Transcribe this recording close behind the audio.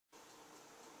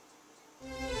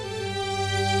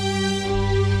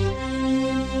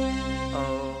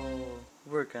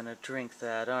gonna drink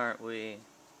that, aren't we?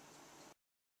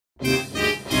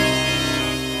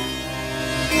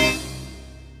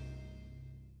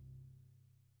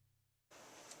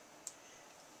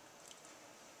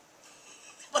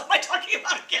 What am I talking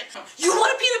about again? You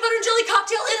want a peanut butter and jelly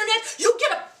cocktail, internet? You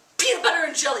get a peanut butter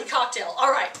and jelly cocktail.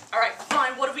 All right,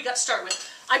 fine. What have we got to start with?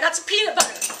 I got some peanut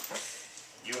butter.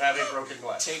 You have a broken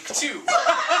glass. Take two.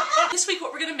 This week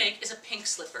what we're going to make is a pink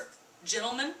slipper.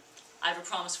 Gentlemen, I have a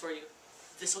promise for you.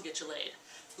 This will get you laid.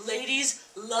 Ladies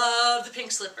love the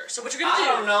pink slipper. So what you're going to do...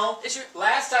 I don't know. Is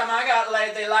Last time I got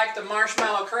laid, they liked the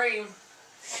marshmallow cream.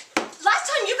 Last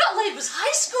time you got laid was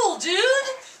high school,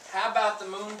 dude. How about the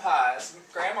moon pies?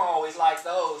 Grandma always liked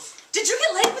those. Did you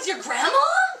get laid with your grandma?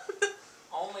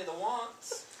 Only the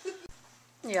once.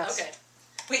 Yes. Okay.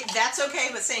 Wait, that's okay,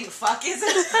 but saying fuck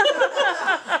isn't?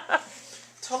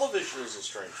 Television is a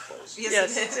strange place.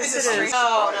 Yes, it is. Yes, it is.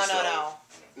 No.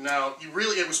 No,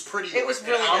 it was pretty. It was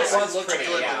really honestly, good. it looked pretty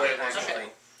good the way it was. Okay.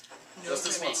 Just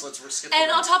this once, let's skip. And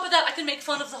on top of that, I can make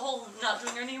fun of the whole not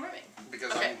doing any rimming.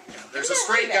 Because okay. There's a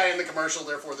straight guy in the commercial,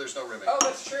 therefore there's no rimming. Oh,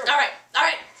 that's true. All right.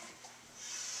 I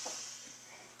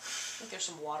think there's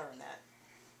some water in that.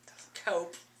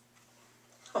 Cope.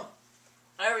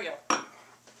 There we go.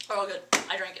 We're all good.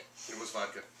 I drank it. It was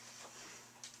vodka.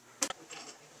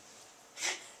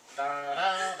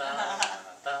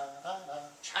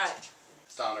 Alright.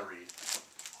 Donna Reed.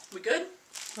 We good?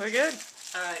 We're good.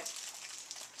 Alright.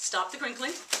 Stop the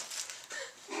crinkling.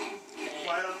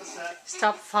 Quiet on the set.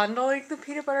 Stop fondling the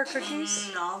peanut butter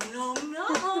cookies. Nom nom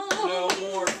nom. No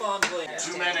more fondling.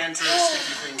 Two men enter,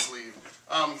 sticky things leave.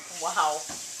 Wow.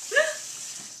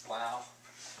 Wow.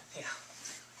 Yeah.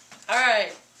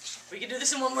 Alright. We can do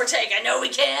this in one more take. I know we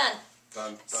can.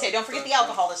 Okay, don't forget the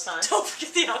alcohol this time. Don't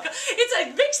forget the alcohol. It's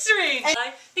a mixturing.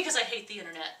 Because I hate the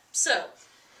internet. So,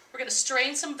 we're going to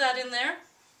strain some of that in there.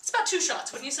 It's about 2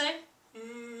 shots, wouldn't you say?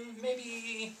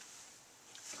 Maybe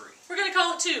 3. We're going to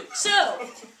call it 2. So,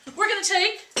 we're going to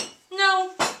take,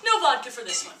 no vodka for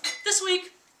this one. This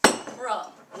week, rum.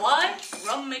 Why?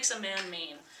 Rum makes a man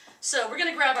mean. So, we're going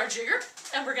to grab our jigger,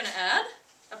 and we're going to add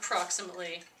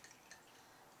approximately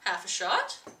half a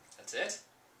shot. That's it?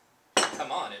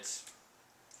 Come on, it's,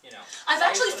 I've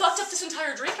actually fucked up this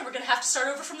entire drink, and we're going to have to start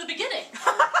over from the beginning.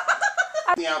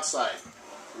 On the outside,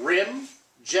 rim,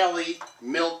 jelly,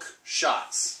 milk,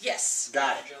 shots. Yes.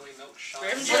 Got it. jelly milk shot.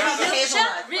 Rim, What jelly, about the milk hazelnut?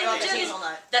 shot, rim, What about the jelly.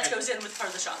 hazelnut? That goes in with part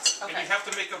of the shots. Okay. And you have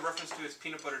to make a reference to his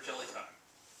peanut butter jelly time.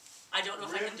 I don't know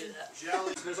if I can do that.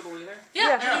 Jelly. Visible either?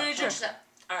 Yeah, Yeah, I'm going to change that.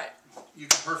 Alright. You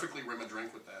can perfectly rim a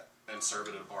drink with that and serve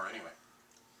it at a bar anyway.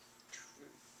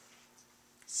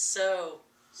 So,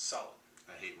 Solid.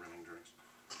 I hate rimming drinks.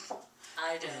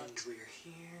 I And don't. we're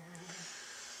here.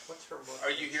 What's her book?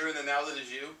 Are you here in the now that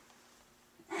is you?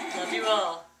 Love you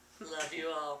all. Love you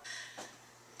all.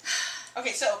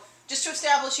 Okay, so, just to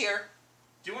establish here,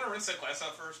 Do you want to rinse that glass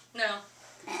out first? No.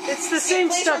 It's the same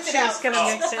please stuff rinse it she was out. gonna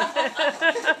mix in.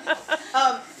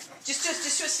 just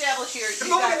to establish here, you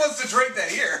Nobody got wants to drink that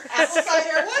here. apple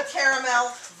cider,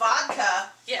 caramel,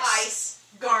 vodka, Yes. ice,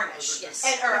 garnish, Yes.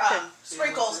 and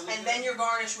sprinkles, and then your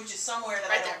garnish, which is somewhere that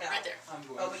Right I there, don't know. right there.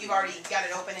 Oh, but you've already got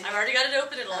it open. I've already got it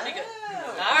open. It'll all be good.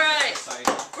 Oh. Alright.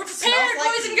 We're prepared,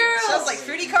 boys and girls. Smells like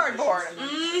fruity cardboard.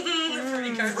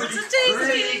 Fruity cardboard's a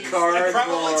tasty. It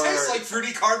probably tastes like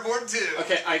fruity cardboard too.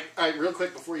 Okay, I real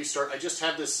quick before you start, I just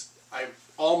had this. I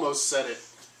almost said it.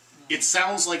 It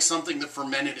sounds like something that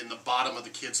fermented in the bottom of the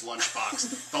kid's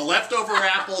lunchbox. The leftover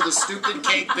apple, the stupid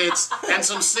cake bits, and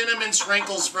some cinnamon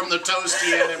sprinkles from the toast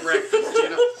he had at breakfast.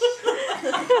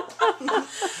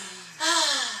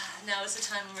 Now is the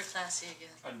time when we're classy again.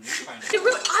 A new kind of. It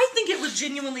really, I think it would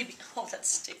genuinely be. Oh, that's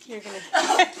sticky. You're gonna.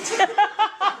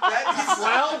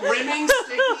 Well, rimming,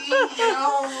 sticky,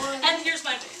 And here's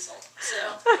my basil. So,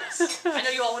 yes. I know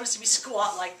you all want to see me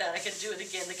squat like that. I can do it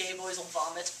again. The gay boys will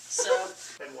vomit. So,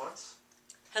 And once?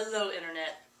 hello,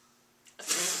 internet.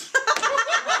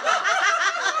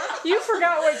 You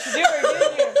forgot what you're doing,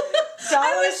 didn't you?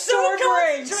 Dollar store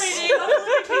drinks. Concentrating on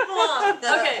flipping people off.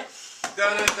 Okay.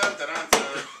 Dun, dun, dun, dun,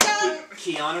 dun.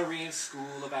 Keanu Reeves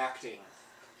School of Acting.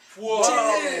 Whoa!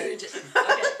 Dude.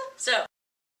 Okay, so.